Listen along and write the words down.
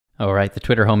All right, the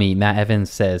Twitter homie Matt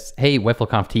Evans says, hey, Webflow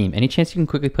Conf team, any chance you can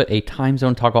quickly put a time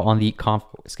zone toggle on the conf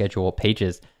schedule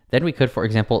pages? Then we could, for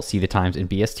example, see the times in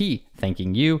BST.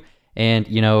 Thanking you. And,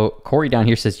 you know, Corey down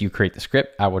here says you create the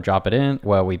script. I will drop it in.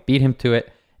 Well, we beat him to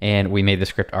it, and we made the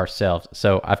script ourselves.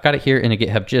 So I've got it here in a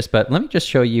GitHub gist, but let me just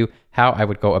show you how I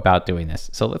would go about doing this.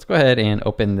 So let's go ahead and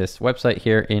open this website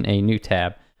here in a new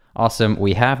tab. Awesome.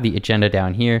 We have the agenda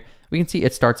down here. We can see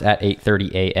it starts at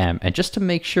 8:30 a.m. And just to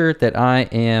make sure that I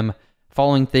am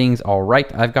following things all right,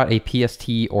 I've got a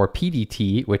PST or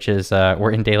PDT, which is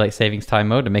we're in daylight savings time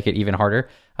mode to make it even harder.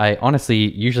 I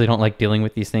honestly usually don't like dealing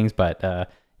with these things, but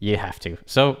you have to.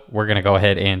 So we're going to go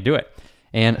ahead and do it.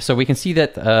 And so we can see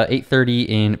that 8:30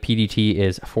 in PDT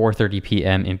is 4:30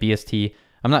 p.m. in BST.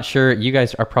 I'm not sure. You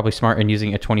guys are probably smart in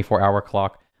using a 24-hour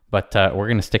clock, but we're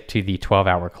going to stick to the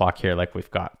 12-hour clock here like we've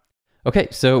got. Okay,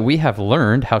 so we have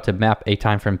learned how to map a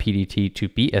time from PDT to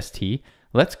BST.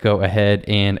 Let's go ahead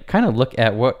and kind of look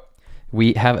at what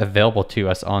we have available to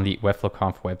us on the Webflow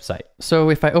Conf website.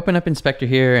 So if I open up Inspector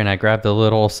here and I grab the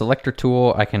little selector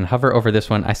tool, I can hover over this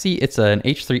one. I see it's an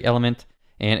H3 element,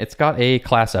 and it's got a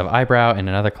class of eyebrow and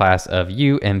another class of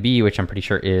UMB, which I'm pretty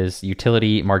sure is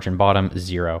utility margin bottom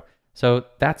 0. So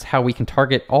that's how we can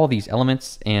target all these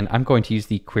elements, and I'm going to use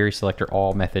the query selector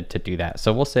all method to do that.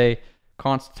 So we'll say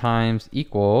const times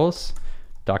equals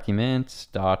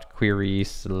documents.query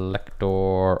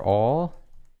selector all,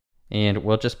 and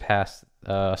we'll just pass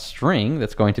a string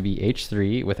that's going to be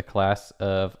h3 with a class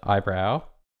of eyebrow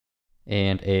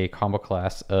and a combo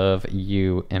class of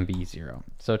umb0.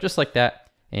 So just like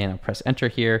that, and I'll press enter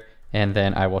here, and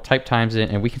then I will type times in,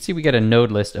 and we can see we get a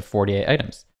node list of 48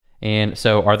 items. And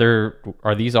so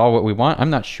are these all what we want?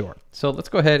 I'm not sure. So let's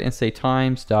go ahead and say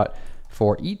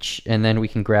times.for each, and then we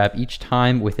can grab each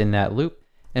time within that loop,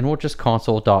 and we'll just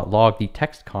console.log the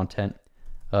text content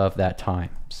of that time.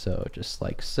 So just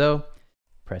like so,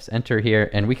 press enter here,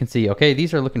 and we can see, okay,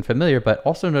 these are looking familiar, but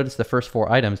also notice the first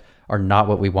 4 items are not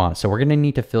what we want. So we're gonna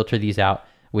need to filter these out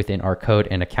within our code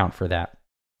and account for that.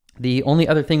 The only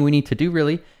other thing we need to do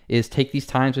really is take these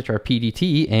times, which are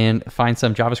PDT, and find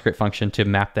some JavaScript function to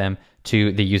map them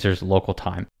to the user's local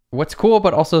time. What's cool,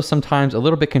 but also sometimes a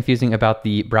little bit confusing about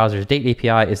the browser's date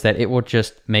API is that it will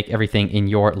just make everything in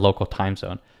your local time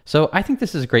zone. So I think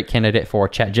this is a great candidate for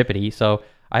ChatGPT. So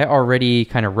I already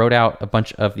kind of wrote out a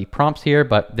bunch of the prompts here,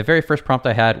 but the very first prompt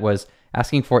I had was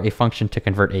asking for a function to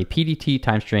convert a PDT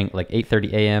time string like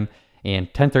 8:30 a.m. and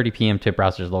 10:30 p.m. to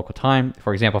browser's local time.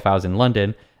 For example, if I was in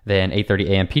London, then 8:30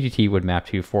 a.m. PDT would map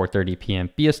to 4:30 p.m.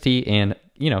 BST, and,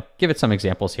 you know, give it some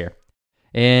examples here.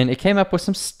 And it came up with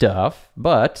some stuff,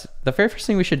 but the very first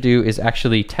thing we should do is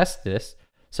actually test this.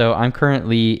 So I'm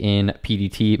currently in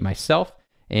PDT myself,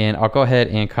 and I'll go ahead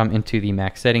and come into the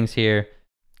Mac settings here,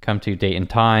 come to date and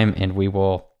time, and we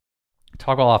will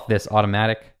toggle off this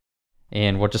automatic,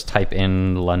 and we'll just type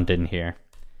in London here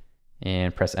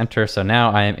and press enter. So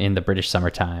now I am in the British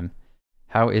summertime.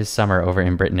 How is summer over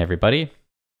in Britain, everybody?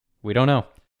 We don't know.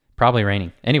 Probably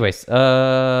raining. Anyways,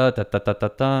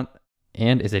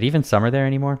 and is it even summer there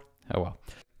anymore? Oh well.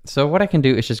 So what I can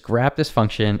do is just grab this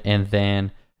function and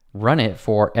then run it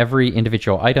for every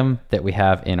individual item that we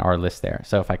have in our list there.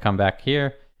 So if I come back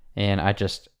here and I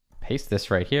just paste this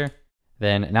right here,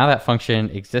 then now that function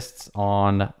exists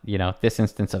on, you know, this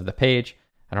instance of the page.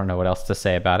 I don't know what else to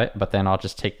say about it, but then I'll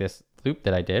just take this loop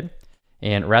that I did,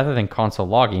 and rather than console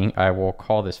logging, I will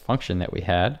call this function that we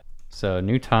had. So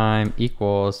new time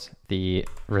equals the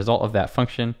result of that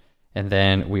function, and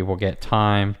then we will get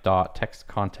time.text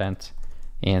content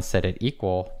and set it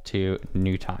equal to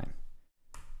new time.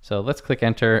 So let's click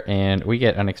enter, and we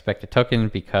get unexpected token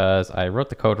because I wrote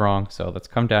the code wrong. So let's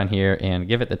come down here and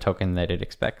give it the token that it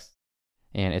expects.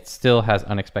 And it still has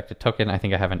unexpected token. I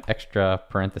think I have an extra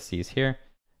parentheses here,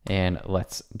 and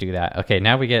let's do that. Okay,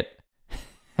 now we get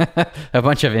a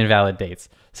bunch of invalid dates.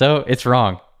 So it's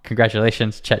wrong.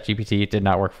 Congratulations, ChatGPT did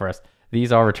not work for us.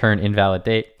 These all return invalid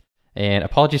date. And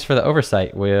apologies for the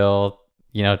oversight. We'll,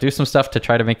 you know, do some stuff to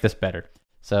try to make this better.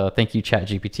 So thank you,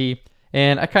 ChatGPT.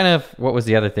 And I kind of, what was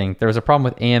the other thing? There was a problem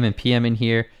with AM and PM in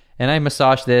here, and I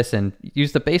massaged this and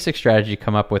used the basic strategy to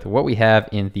come up with what we have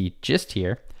in the gist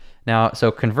here. Now, so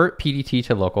convert PDT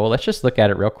to local. Let's just look at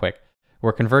it real quick.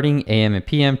 We're converting AM and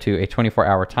PM to a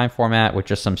 24-hour time format with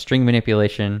just some string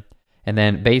manipulation. And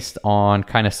then based on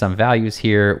kind of some values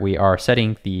here, we are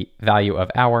setting the value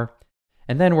of hour.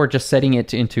 And then we're just setting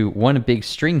it into one big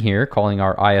string here, calling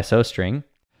our ISO string.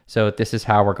 So this is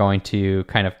how we're going to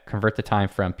kind of convert the time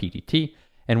from PDT.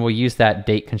 And we'll use that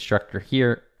date constructor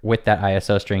here with that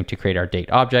ISO string to create our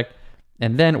date object.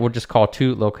 And then we'll just call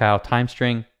to locale time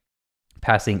string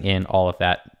passing in all of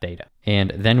that data.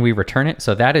 And then we return it.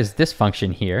 So that is this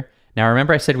function here. Now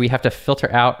remember I said we have to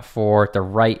filter out for the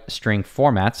right string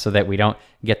formats so that we don't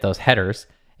get those headers.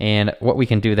 And what we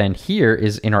can do then here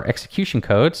is in our execution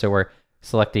code, so we're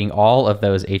selecting all of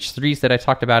those H3s that I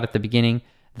talked about at the beginning,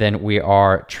 then we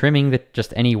are trimming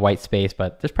just any white space,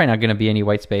 but there's probably not going to be any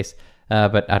white space,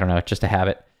 but I don't know, just to have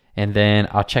it. And then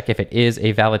I'll check if it is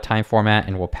a valid time format,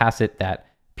 and we'll pass it that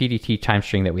PDT time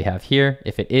string that we have here.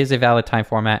 If it is a valid time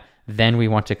format, then we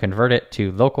want to convert it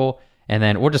to local, and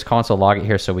then we'll just console log it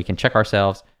here so we can check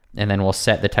ourselves, and then we'll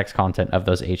set the text content of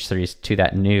those H3s to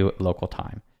that new local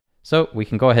time. So we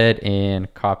can go ahead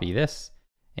and copy this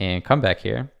and come back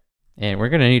here, and we're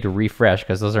going to need to refresh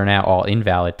because those are now all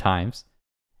invalid times.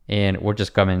 And we'll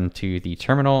just come into the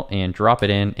terminal and drop it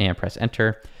in and press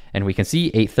enter. And we can see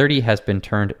 8:30 has been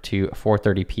turned to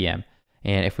 4:30 p.m.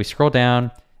 And if we scroll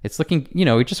down, it's looking, you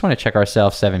know, we just want to check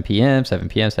ourselves 7 p.m., 7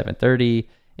 p.m., 7:30,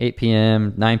 8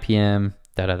 p.m., 9 p.m.,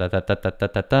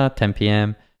 10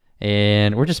 p.m.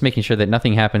 And we're just making sure that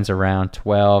nothing happens around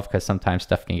 12 because sometimes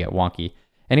stuff can get wonky.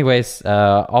 Anyways,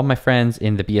 all my friends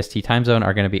in the BST time zone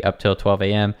are going to be up till 12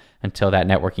 a.m. until that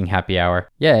networking happy hour.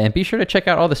 Yeah, and be sure to check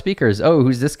out all the speakers. Oh,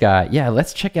 who's this guy? Yeah,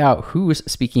 let's check out who's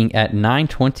speaking at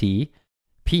 9:20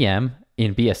 p.m.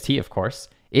 in BST, of course.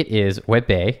 It is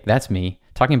Webbay, that's me,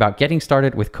 talking about getting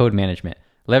started with code management,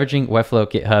 leveraging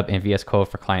Webflow, GitHub, and VS Code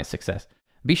for client success.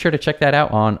 Be sure to check that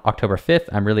out on October 5th.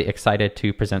 I'm really excited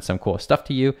to present some cool stuff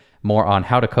to you, more on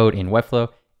how to code in Webflow.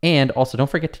 And also don't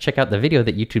forget to check out the video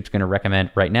that YouTube's going to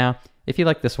recommend right now. If you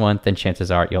like this one, then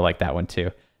chances are you'll like that one too.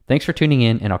 Thanks for tuning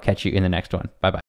in, and I'll catch you in the next one. Bye-bye.